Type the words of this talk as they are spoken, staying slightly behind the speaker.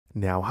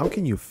Now, how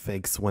can you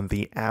fix when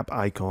the app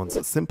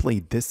icons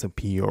simply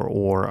disappear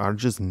or are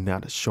just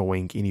not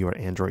showing in your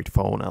Android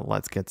phone?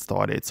 Let's get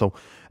started. So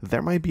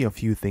there might be a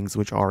few things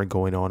which are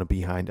going on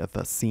behind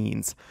the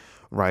scenes,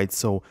 right?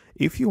 So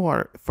if you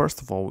are,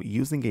 first of all,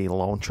 using a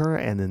launcher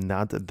and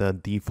not the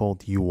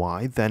default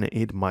UI, then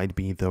it might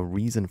be the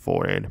reason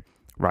for it.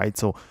 Right,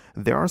 so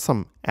there are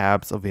some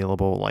apps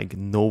available like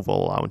Nova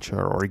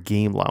Launcher or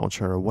Game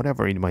Launcher or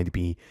whatever it might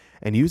be,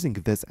 and using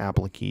this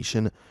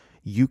application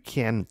you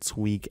can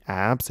tweak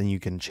apps and you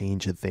can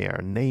change their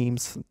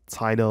names,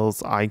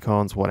 titles,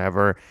 icons,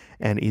 whatever,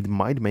 and it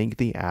might make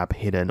the app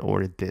hidden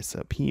or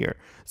disappear.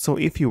 So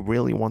if you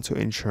really want to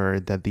ensure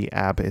that the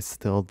app is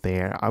still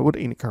there, I would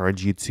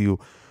encourage you to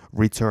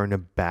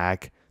return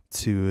back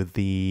to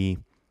the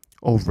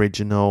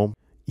original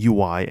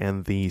UI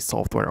and the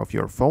software of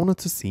your phone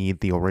to see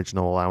the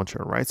original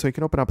launcher, right? So you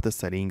can open up the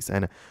settings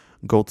and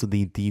go to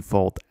the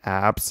default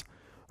apps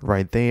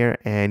right there,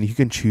 and you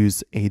can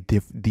choose a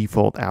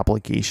default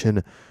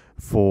application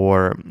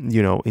for,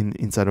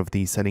 inside of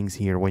the settings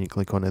here. When you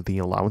click on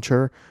the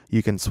launcher,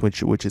 you can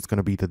switch which is going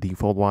to be the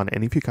default one,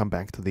 and if you come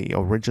back to the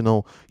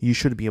original, you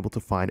should be able to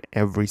find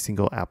every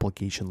single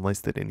application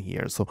listed in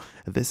here. So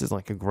this is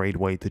like a great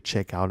way to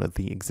check out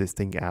the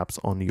existing apps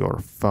on your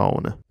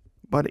phone.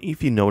 But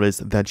if you notice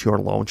that your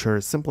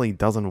launcher simply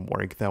doesn't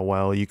work that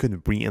well, you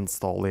could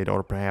reinstall it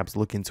or perhaps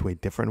look into a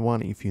different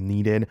one if you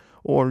need it,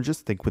 or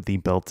just stick with the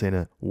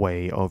built-in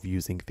way of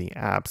using the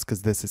apps,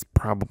 because this is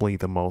probably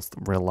the most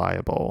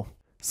reliable.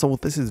 So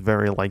this is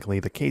very likely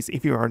the case.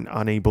 If you are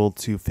unable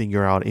to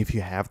figure out if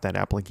you have that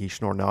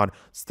application or not,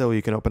 still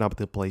you can open up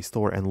the Play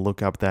Store and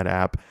look up that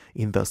app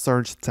in the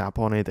search, tap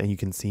on it, and you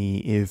can see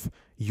if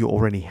you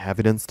already have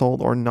it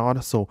installed or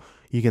not. So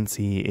you can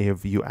see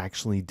if you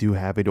actually do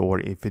have it or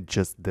if it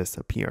just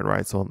disappeared,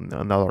 right? So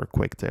another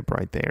quick tip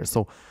right there.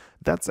 So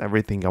that's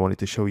everything I wanted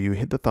to show you.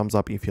 Hit the thumbs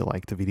up if you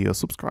liked the video,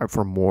 subscribe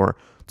for more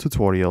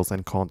tutorials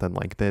and content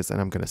like this, and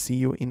I'm gonna see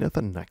you in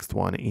the next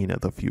one in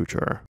the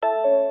future.